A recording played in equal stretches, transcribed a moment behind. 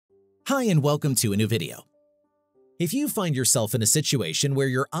Hi and welcome to a new video. If you find yourself in a situation where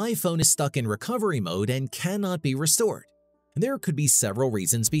your iPhone is stuck in recovery mode and cannot be restored, there could be several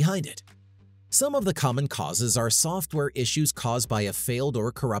reasons behind it. Some of the common causes are software issues caused by a failed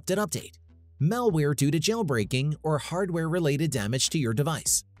or corrupted update, malware due to jailbreaking, or hardware-related damage to your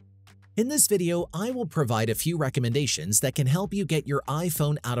device. In this video, I will provide a few recommendations that can help you get your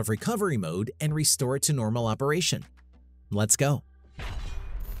iPhone out of recovery mode and restore it to normal operation. Let's go.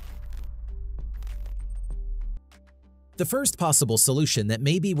 The first possible solution that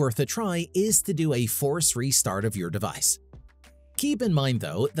may be worth a try is to do a forced restart of your device. Keep in mind,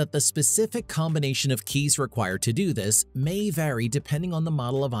 though, that the specific combination of keys required to do this may vary depending on the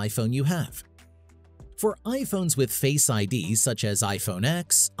model of iPhone you have. For iPhones with Face ID such as iPhone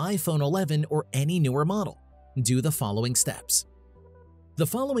X, iPhone 11, or any newer model, do the following steps. The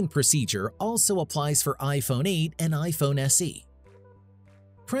following procedure also applies for iPhone 8 and iPhone SE.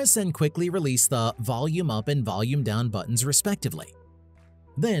 Press and quickly release the volume up and volume down buttons respectively.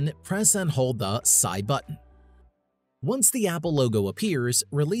 Then press and hold the side button. Once the Apple logo appears,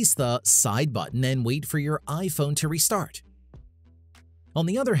 release the side button and wait for your iPhone to restart. On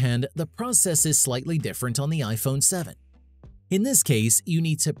the other hand, the process is slightly different on the iPhone 7. In this case, you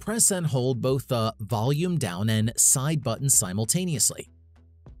need to press and hold both the volume down and side buttons simultaneously.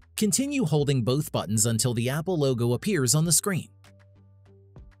 Continue holding both buttons until the Apple logo appears on the screen.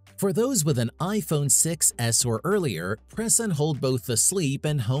 For those with an iPhone 6s or earlier, press and hold both the sleep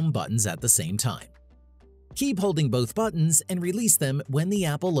and home buttons at the same time. Keep holding both buttons and release them when the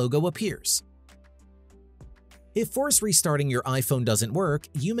Apple logo appears. If force restarting your iPhone doesn't work,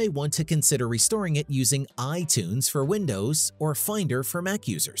 you may want to consider restoring it using iTunes for Windows or Finder for Mac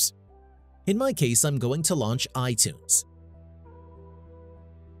users. In my case, I'm going to launch iTunes.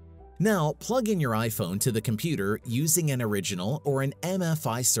 Now, plug in your iPhone to the computer using an original or an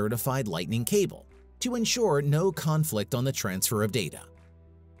MFI-certified Lightning cable to ensure no conflict on the transfer of data.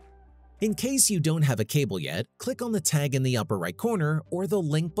 In case you don't have a cable yet, click on the tag in the upper right corner or the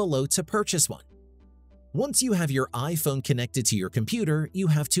link below to purchase one. Once you have your iPhone connected to your computer, you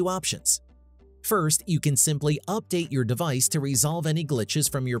have two options. First, you can simply update your device to resolve any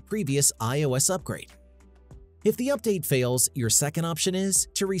glitches from your previous iOS upgrade. If the update fails, your second option is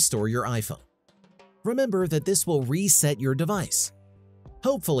to restore your iPhone. Remember that this will reset your device.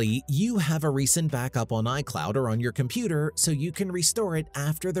 Hopefully, you have a recent backup on iCloud or on your computer so you can restore it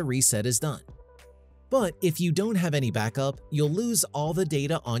after the reset is done. But if you don't have any backup, you'll lose all the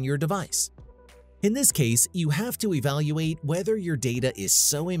data on your device. In this case, you have to evaluate whether your data is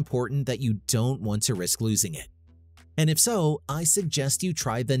so important that you don't want to risk losing it. And if so, I suggest you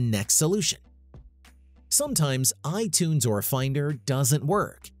try the next solution. Sometimes iTunes or Finder doesn't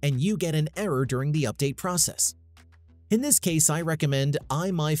work and you get an error during the update process. In this case, I recommend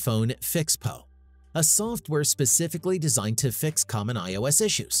iMyFone FixPo, a software specifically designed to fix common iOS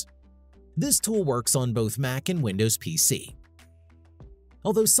issues. This tool works on both Mac and Windows PC.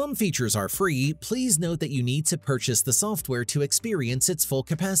 Although some features are free, please note that you need to purchase the software to experience its full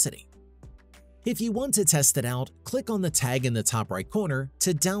capacity. If you want to test it out, click on the tag in the top right corner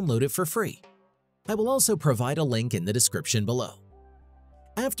to download it for free. I will also provide a link in the description below.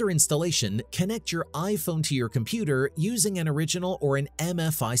 After installation, connect your iPhone to your computer using an original or an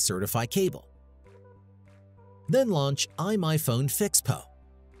MFI certified cable. Then launch iMyFone FixPo.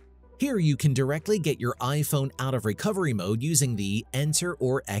 Here you can directly get your iPhone out of recovery mode using the Enter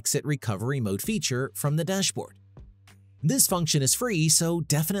or Exit Recovery Mode feature from the dashboard. This function is free, so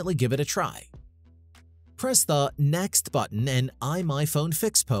definitely give it a try. Press the Next button and iMyFone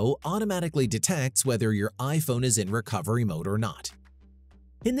FixPo automatically detects whether your iPhone is in recovery mode or not.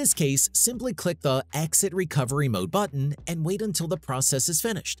 In this case, simply click the Exit Recovery Mode button and wait until the process is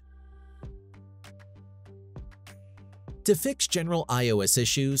finished. To fix general iOS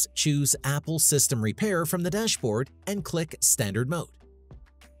issues, choose Apple System Repair from the dashboard and click Standard Mode.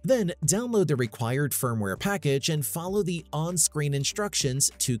 Then download the required firmware package and follow the on-screen instructions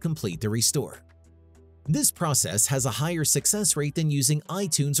to complete the restore. This process has a higher success rate than using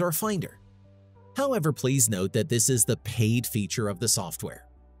iTunes or Finder. However, please note that this is the paid feature of the software.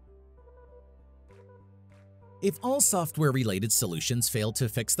 If all software-related solutions fail to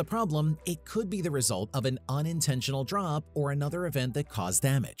fix the problem, it could be the result of an unintentional drop or another event that caused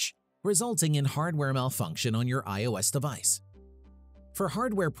damage, resulting in hardware malfunction on your iOS device. For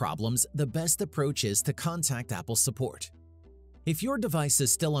hardware problems, the best approach is to contact Apple support. If your device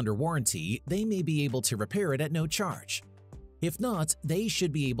is still under warranty, they may be able to repair it at no charge. If not, they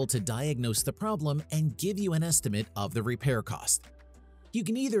should be able to diagnose the problem and give you an estimate of the repair cost. You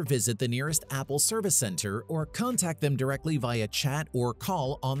can either visit the nearest Apple Service Center or contact them directly via chat or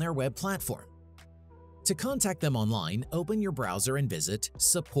call on their web platform. To contact them online, open your browser and visit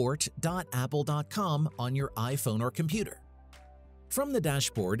support.apple.com on your iPhone or computer. From the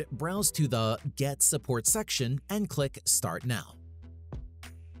dashboard, browse to the Get Support section and click Start Now.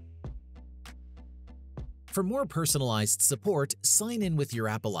 For more personalized support, sign in with your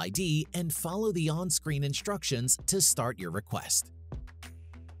Apple ID and follow the on-screen instructions to start your request.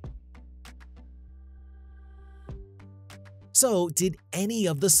 So, did any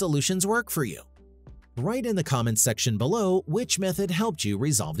of the solutions work for you? Write in the comments section below which method helped you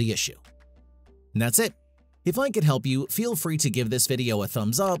resolve the issue. And that's it. If I could help you, feel free to give this video a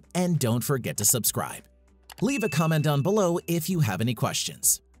thumbs up and don't forget to subscribe. Leave a comment down below if you have any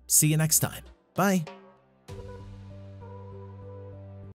questions. See you next time. Bye.